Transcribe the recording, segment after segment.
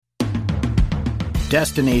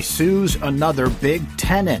Destiny sues another big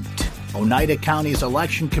tenant. Oneida County's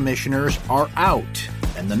election commissioners are out,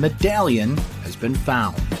 and the medallion has been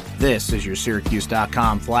found. This is your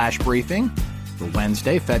Syracuse.com flash briefing for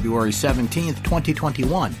Wednesday, February 17th,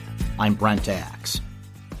 2021. I'm Brent Axe.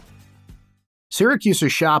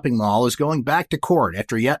 Syracuse's shopping mall is going back to court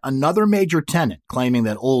after yet another major tenant claiming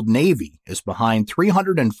that Old Navy is behind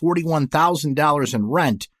 $341,000 in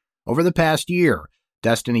rent over the past year.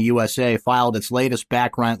 Destiny USA filed its latest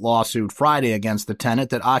back rent lawsuit Friday against the tenant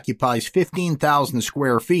that occupies 15,000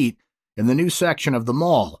 square feet in the new section of the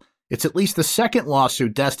mall. It's at least the second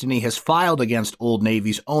lawsuit Destiny has filed against Old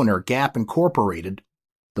Navy's owner, Gap Incorporated.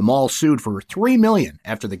 The mall sued for $3 million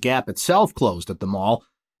after the Gap itself closed at the mall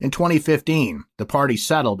in 2015. The parties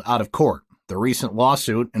settled out of court. The recent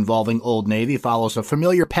lawsuit involving Old Navy follows a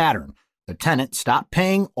familiar pattern. The tenant stopped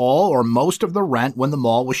paying all or most of the rent when the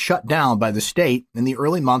mall was shut down by the state in the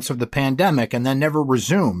early months of the pandemic and then never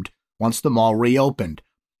resumed once the mall reopened.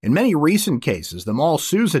 In many recent cases, the mall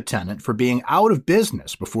sues a tenant for being out of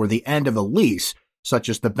business before the end of a lease, such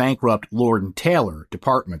as the bankrupt Lord & Taylor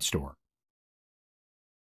department store.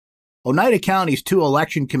 Oneida County's two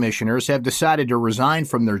election commissioners have decided to resign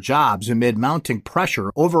from their jobs amid mounting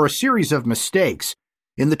pressure over a series of mistakes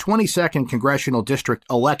in the 22nd Congressional District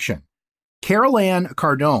election. Carol Ann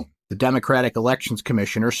Cardone, the Democratic Elections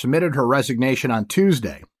Commissioner, submitted her resignation on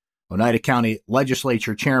Tuesday. Oneida County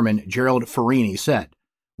Legislature Chairman Gerald Farini said.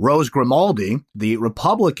 Rose Grimaldi, the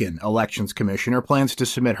Republican Elections Commissioner, plans to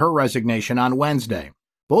submit her resignation on Wednesday.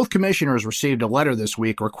 Both commissioners received a letter this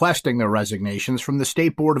week requesting their resignations from the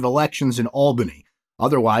State Board of Elections in Albany.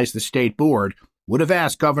 Otherwise, the state board would have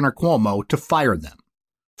asked Governor Cuomo to fire them.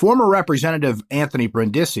 Former Representative Anthony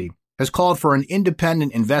Brindisi has called for an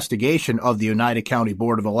independent investigation of the Oneida County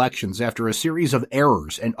Board of Elections after a series of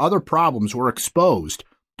errors and other problems were exposed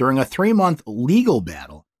during a 3-month legal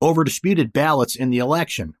battle over disputed ballots in the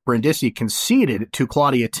election. Brindisi conceded to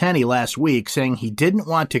Claudia Tenney last week, saying he didn't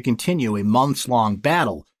want to continue a months-long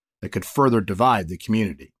battle that could further divide the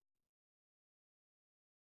community.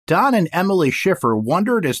 Don and Emily Schiffer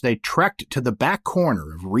wondered as they trekked to the back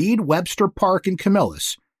corner of Reed Webster Park in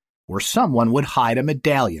Camillus, where someone would hide a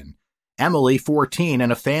medallion. Emily, 14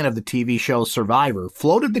 and a fan of the TV show Survivor,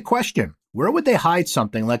 floated the question, where would they hide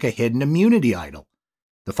something like a hidden immunity idol?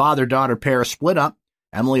 The father-daughter pair split up,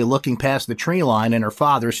 Emily looking past the tree line and her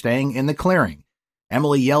father staying in the clearing.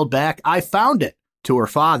 Emily yelled back, "I found it," to her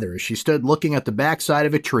father as she stood looking at the backside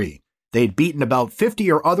of a tree. They'd beaten about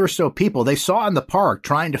 50 or other so people they saw in the park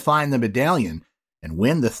trying to find the medallion and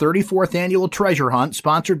win the 34th annual treasure hunt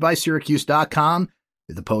sponsored by Syracuse.com,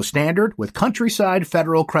 the Post-Standard with Countryside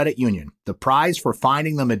Federal Credit Union. The prize for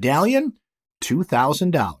finding the medallion?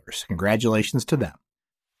 $2,000. Congratulations to them.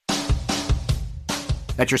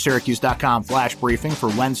 That's your Syracuse.com flash briefing for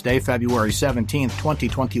Wednesday, February 17th,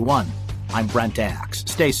 2021. I'm Brent Axe.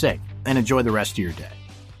 Stay safe and enjoy the rest of your day.